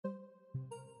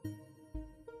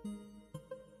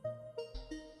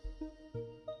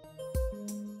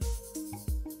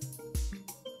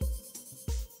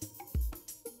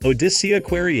OdySea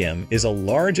Aquarium is a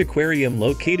large aquarium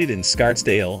located in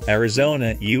Scottsdale,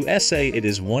 Arizona, USA. It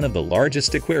is one of the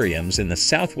largest aquariums in the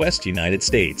southwest United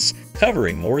States,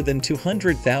 covering more than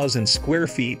 200,000 square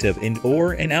feet of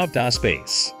indoor and outdoor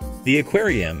space. The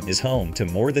aquarium is home to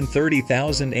more than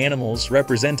 30,000 animals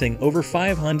representing over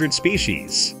 500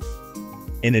 species.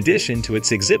 In addition to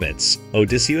its exhibits,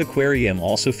 OdySea Aquarium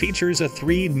also features a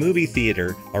 3D movie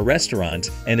theater, a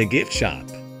restaurant, and a gift shop.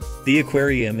 The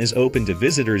aquarium is open to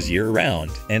visitors year-round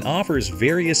and offers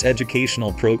various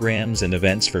educational programs and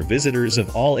events for visitors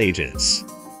of all ages.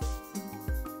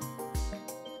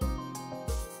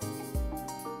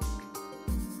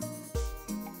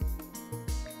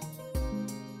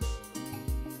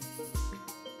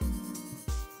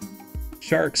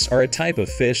 Sharks are a type of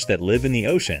fish that live in the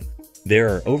ocean. There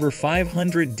are over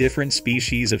 500 different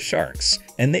species of sharks,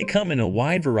 and they come in a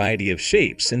wide variety of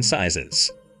shapes and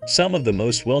sizes. Some of the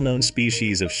most well-known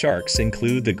species of sharks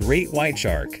include the great white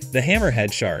shark, the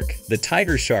hammerhead shark, the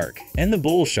tiger shark, and the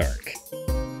bull shark.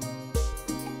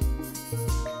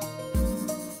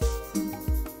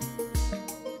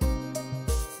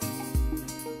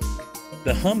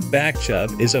 The humpback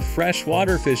chub is a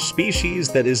freshwater fish species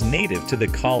that is native to the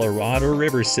Colorado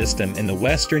River system in the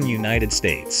western United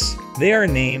States. They are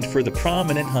named for the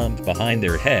prominent hump behind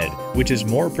their head, which is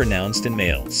more pronounced in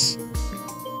males.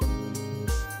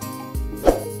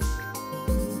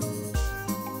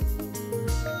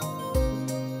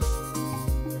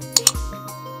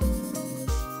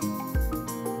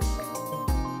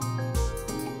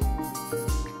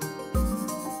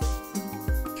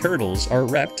 Turtles are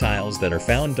reptiles that are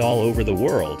found all over the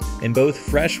world in both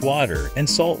freshwater and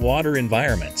saltwater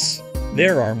environments.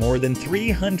 There are more than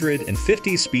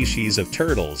 350 species of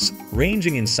turtles,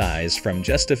 ranging in size from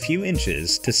just a few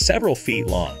inches to several feet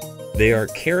long. They are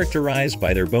characterized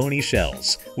by their bony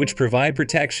shells, which provide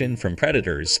protection from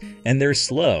predators, and their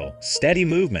slow, steady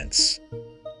movements.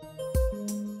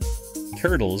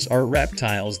 Turtles are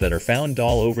reptiles that are found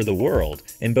all over the world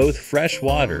in both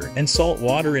freshwater and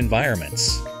saltwater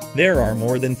environments. There are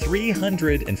more than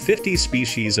 350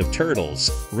 species of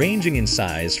turtles, ranging in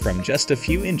size from just a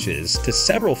few inches to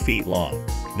several feet long.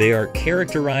 They are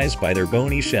characterized by their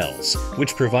bony shells,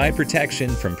 which provide protection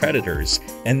from predators,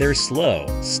 and their slow,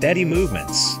 steady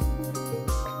movements.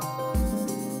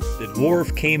 The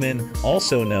dwarf caiman,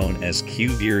 also known as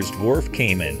Cuvier's dwarf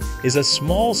caiman, is a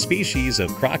small species of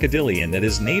crocodilian that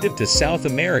is native to South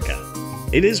America.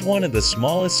 It is one of the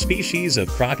smallest species of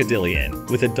crocodilian,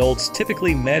 with adults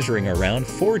typically measuring around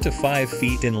 4 to 5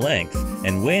 feet in length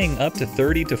and weighing up to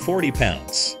 30 to 40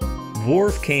 pounds.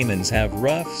 Dwarf caimans have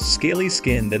rough, scaly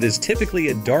skin that is typically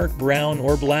a dark brown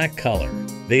or black color.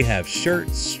 They have short,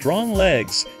 strong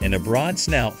legs and a broad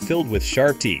snout filled with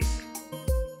sharp teeth.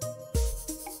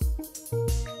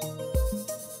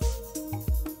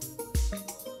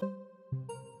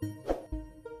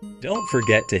 Don't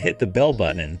forget to hit the bell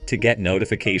button to get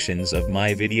notifications of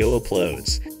my video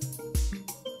uploads.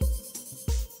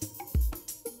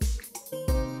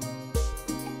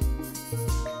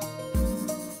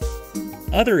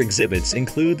 Other exhibits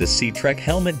include the SeaTREK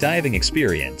helmet diving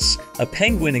experience, a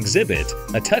penguin exhibit,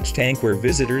 a touch tank where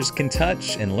visitors can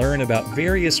touch and learn about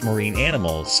various marine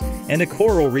animals, and a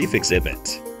coral reef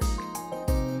exhibit.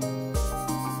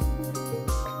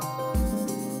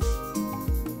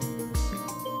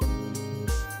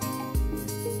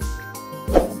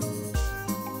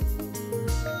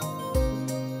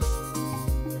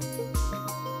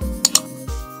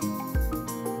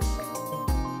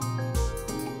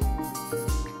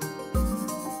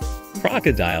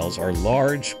 Crocodiles are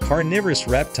large, carnivorous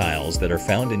reptiles that are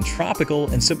found in tropical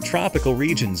and subtropical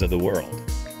regions of the world.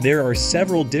 There are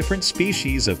several different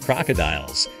species of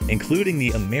crocodiles, including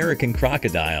the American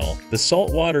crocodile, the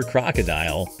saltwater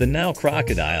crocodile, the Nile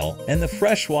crocodile, and the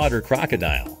freshwater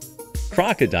crocodile.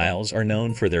 Crocodiles are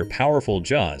known for their powerful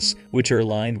jaws, which are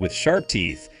lined with sharp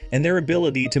teeth, and their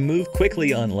ability to move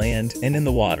quickly on land and in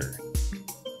the water.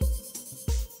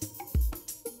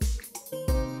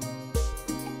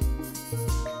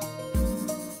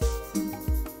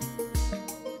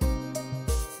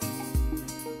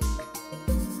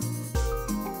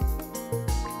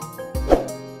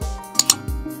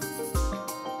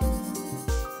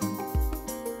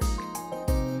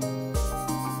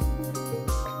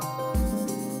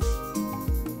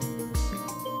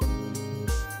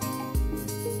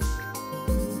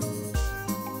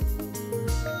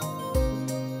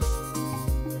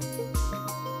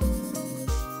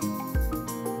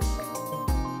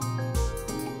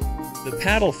 The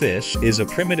paddlefish is a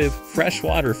primitive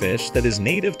freshwater fish that is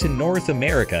native to North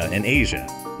America and Asia.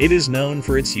 It is known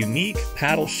for its unique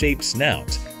paddle-shaped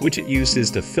snout, which it uses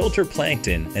to filter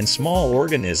plankton and small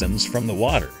organisms from the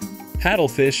water.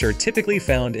 Paddlefish are typically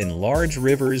found in large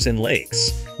rivers and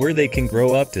lakes, where they can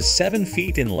grow up to 7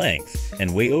 feet in length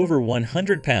and weigh over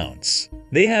 100 pounds.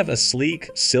 They have a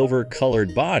sleek,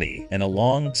 silver-colored body and a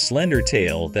long, slender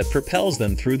tail that propels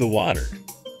them through the water.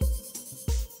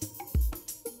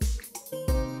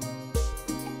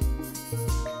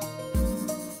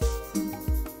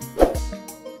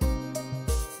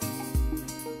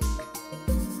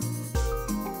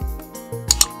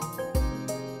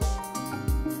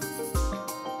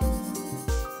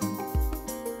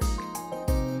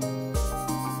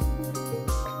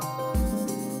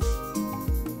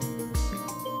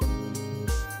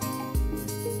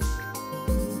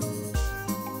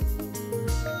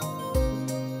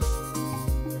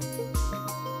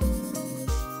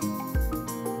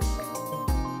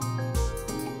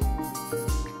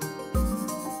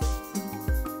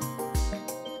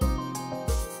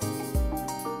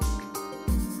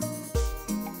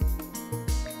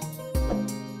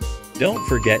 Don't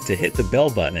forget to hit the bell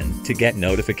button to get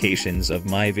notifications of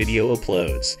my video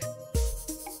uploads.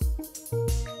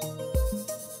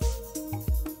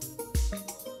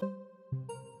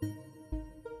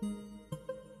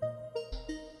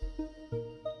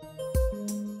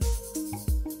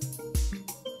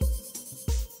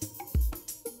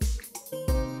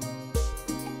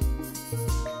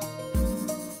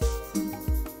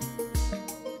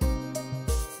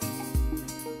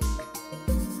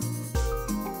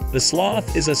 The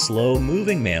sloth is a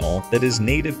slow-moving mammal that is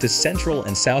native to Central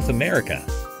and South America.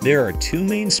 There are 2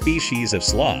 main species of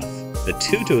sloth, the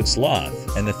two-toed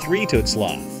sloth and the three-toed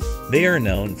sloth. They are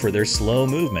known for their slow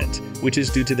movement, which is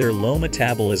due to their low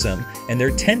metabolism and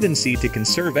their tendency to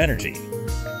conserve energy.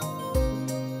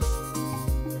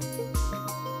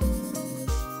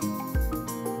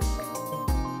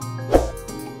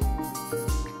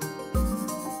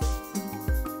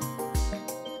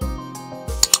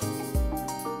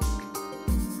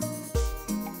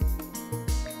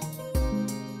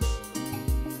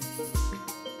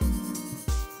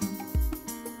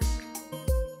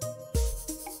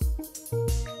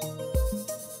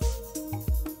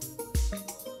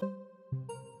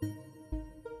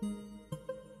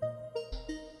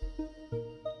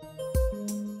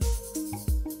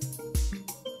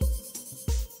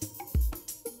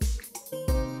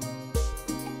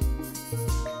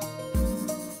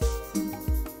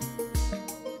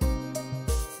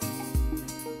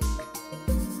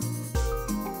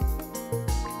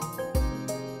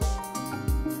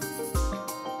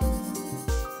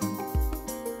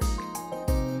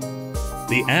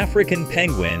 The African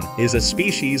penguin is a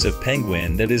species of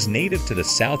penguin that is native to the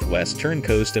southwestern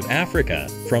coast of Africa,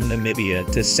 from Namibia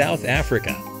to South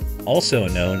Africa. Also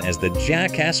known as the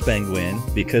jackass penguin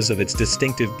because of its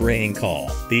distinctive braying call,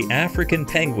 the African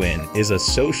penguin is a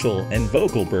social and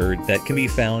vocal bird that can be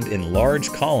found in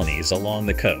large colonies along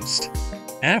the coast.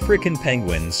 African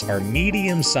penguins are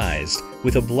medium-sized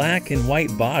with a black and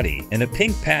white body and a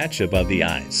pink patch above the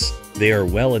eyes. They are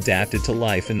well adapted to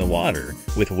life in the water,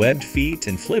 with webbed feet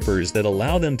and flippers that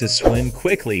allow them to swim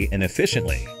quickly and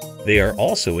efficiently. They are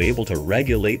also able to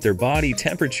regulate their body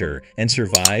temperature and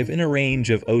survive in a range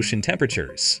of ocean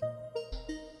temperatures.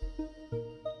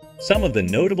 Some of the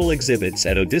notable exhibits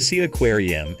at OdySea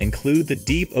Aquarium include the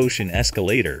Deep Ocean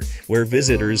Escalator, where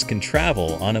visitors can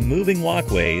travel on a moving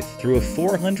walkway through a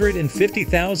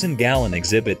 450,000-gallon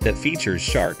exhibit that features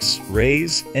sharks,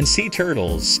 rays, and sea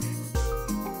turtles.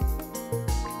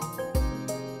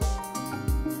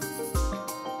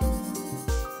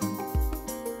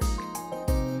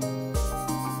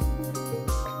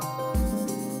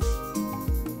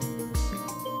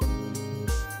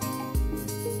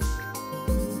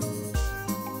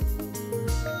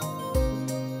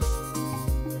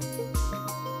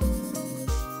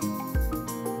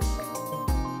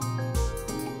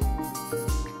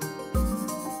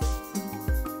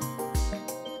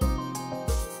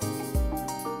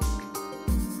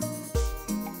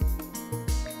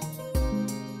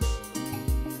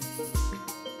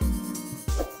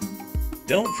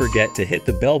 Don't forget to hit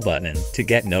the bell button to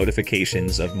get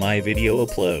notifications of my video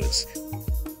uploads.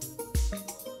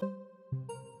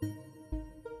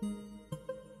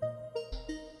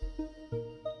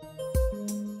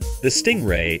 The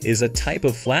stingray is a type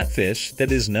of flatfish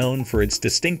that is known for its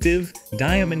distinctive,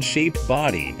 diamond-shaped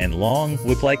body and long,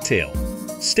 whip-like tail.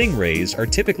 Stingrays are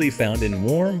typically found in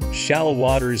warm, shallow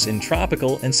waters in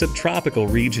tropical and subtropical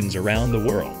regions around the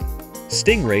world.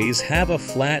 Stingrays have a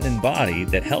flattened body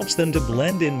that helps them to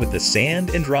blend in with the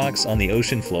sand and rocks on the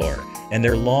ocean floor, and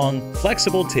their long,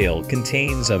 flexible tail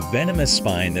contains a venomous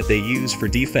spine that they use for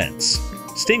defense.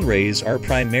 Stingrays are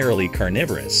primarily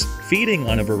carnivorous, feeding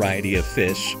on a variety of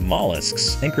fish,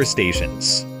 mollusks, and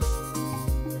crustaceans.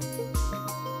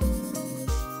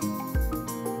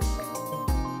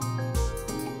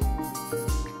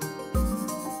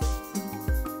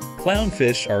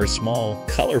 Clownfish are small,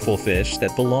 colorful fish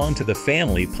that belong to the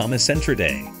family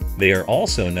Pomacentridae. They are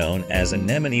also known as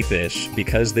anemone fish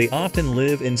because they often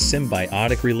live in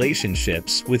symbiotic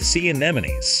relationships with sea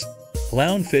anemones.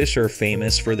 Clownfish are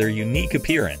famous for their unique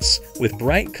appearance, with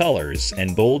bright colors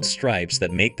and bold stripes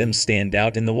that make them stand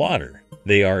out in the water.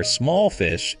 They are small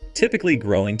fish, typically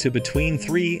growing to between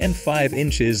 3 and 5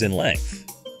 inches in length.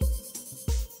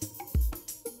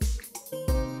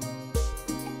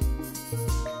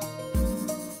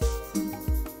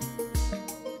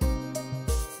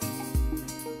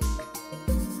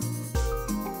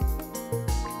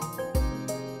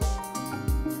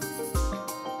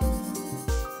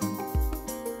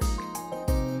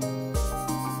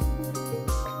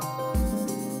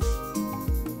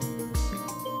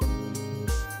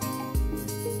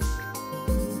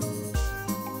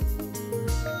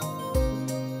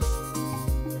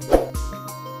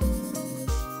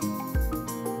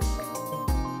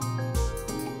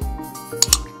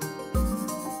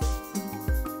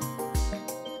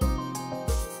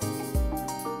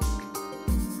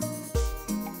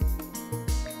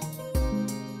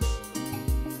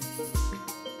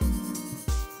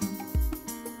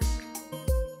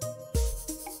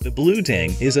 The blue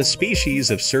tang is a species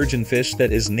of surgeonfish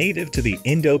that is native to the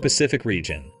Indo-Pacific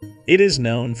region. It is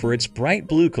known for its bright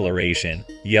blue coloration,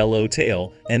 yellow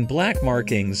tail, and black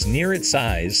markings near its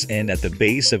eyes and at the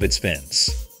base of its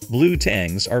fins. Blue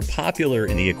tangs are popular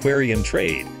in the aquarium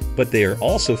trade, but they are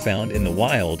also found in the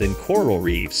wild in coral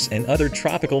reefs and other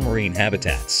tropical marine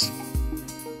habitats.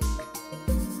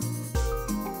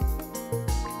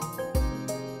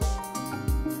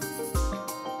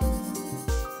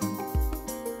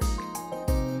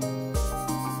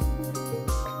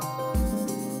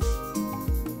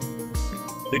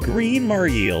 The green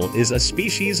mar-eel is a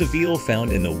species of eel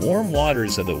found in the warm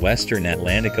waters of the western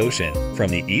Atlantic Ocean, from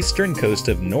the eastern coast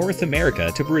of North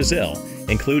America to Brazil,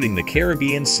 including the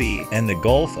Caribbean Sea and the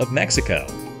Gulf of Mexico.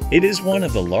 It is one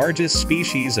of the largest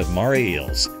species of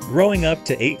mar-eels, growing up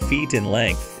to 8 feet in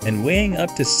length and weighing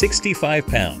up to 65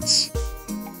 pounds.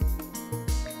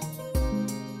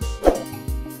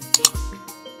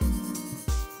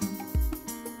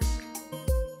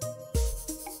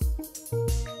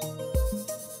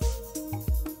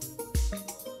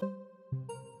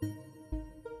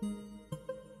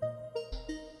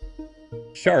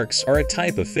 Sharks are a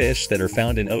type of fish that are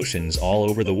found in oceans all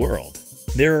over the world.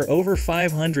 There are over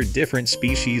 500 different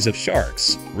species of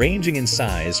sharks, ranging in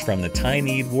size from the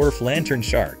tiny dwarf lantern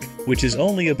shark, which is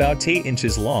only about 8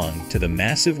 inches long, to the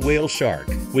massive whale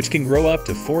shark, which can grow up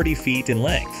to 40 feet in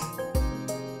length.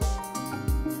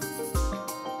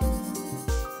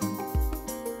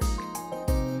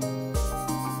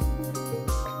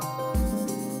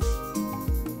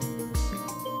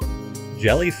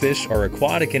 Jellyfish are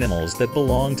aquatic animals that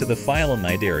belong to the phylum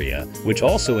Cnidaria, which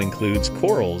also includes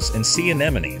corals and sea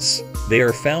anemones. They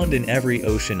are found in every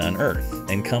ocean on Earth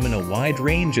and come in a wide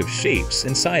range of shapes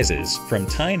and sizes, from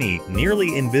tiny,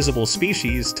 nearly invisible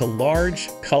species to large,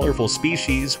 colorful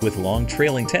species with long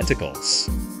trailing tentacles.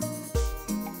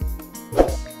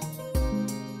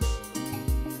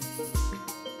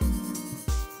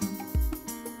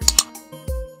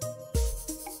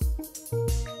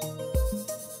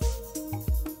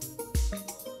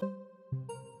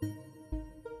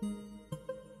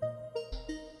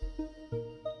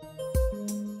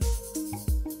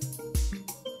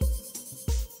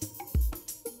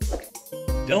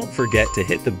 Don't forget to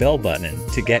hit the bell button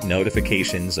to get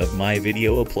notifications of my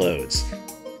video uploads.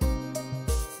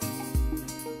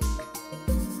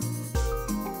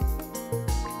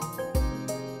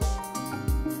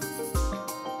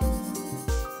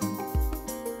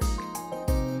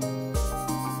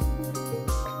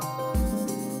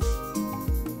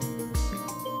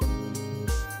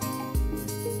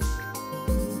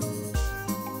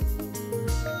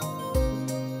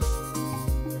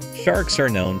 Sharks are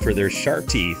known for their sharp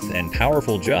teeth and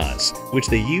powerful jaws, which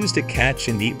they use to catch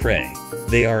and eat prey.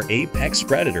 They are apex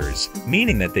predators,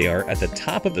 meaning that they are at the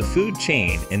top of the food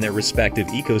chain in their respective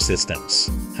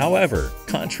ecosystems. However,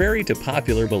 contrary to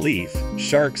popular belief,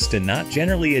 sharks do not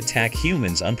generally attack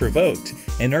humans unprovoked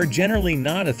and are generally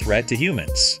not a threat to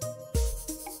humans.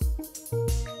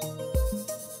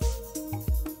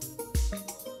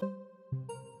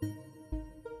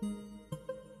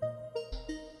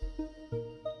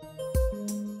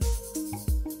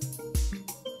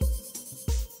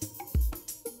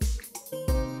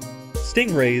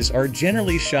 Stingrays are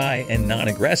generally shy and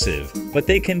non-aggressive, but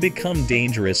they can become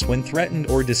dangerous when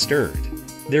threatened or disturbed.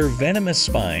 Their venomous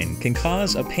spine can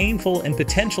cause a painful and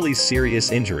potentially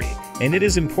serious injury, and it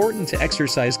is important to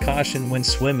exercise caution when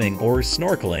swimming or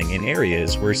snorkeling in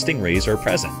areas where stingrays are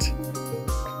present.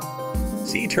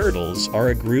 Sea turtles are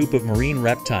a group of marine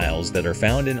reptiles that are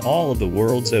found in all of the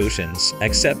world's oceans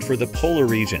except for the polar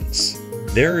regions.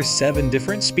 There are 7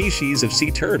 different species of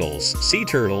sea turtles. Sea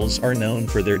turtles are known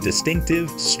for their distinctive,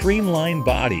 streamlined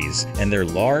bodies and their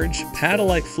large,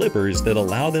 paddle-like flippers that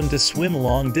allow them to swim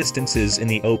long distances in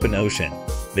the open ocean.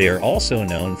 They are also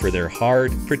known for their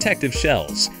hard, protective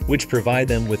shells, which provide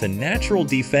them with a natural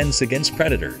defense against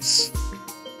predators.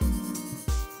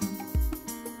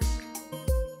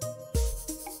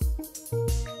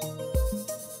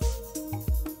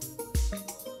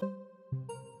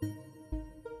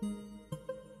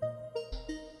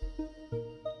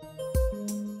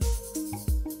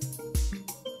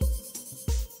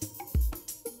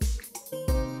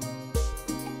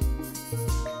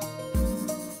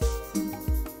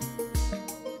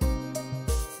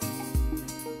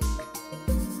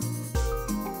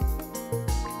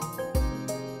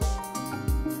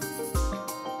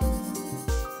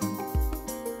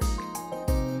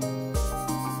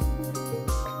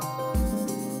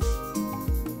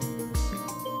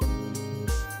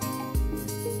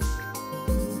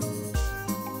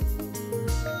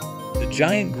 The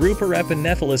giant grouper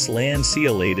Epinephelus land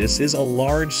ceolatus is a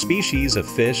large species of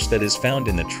fish that is found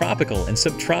in the tropical and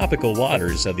subtropical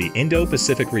waters of the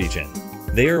Indo-Pacific region.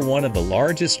 They are one of the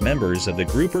largest members of the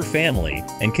grouper family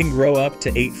and can grow up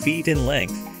to 8 feet in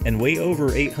length and weigh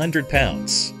over 800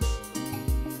 pounds.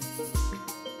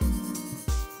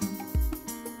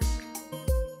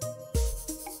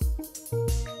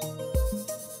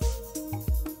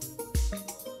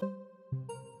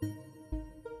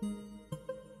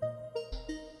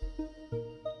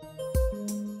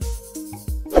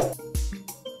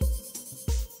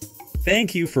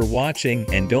 Thank you for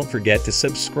watching, and don't forget to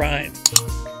subscribe.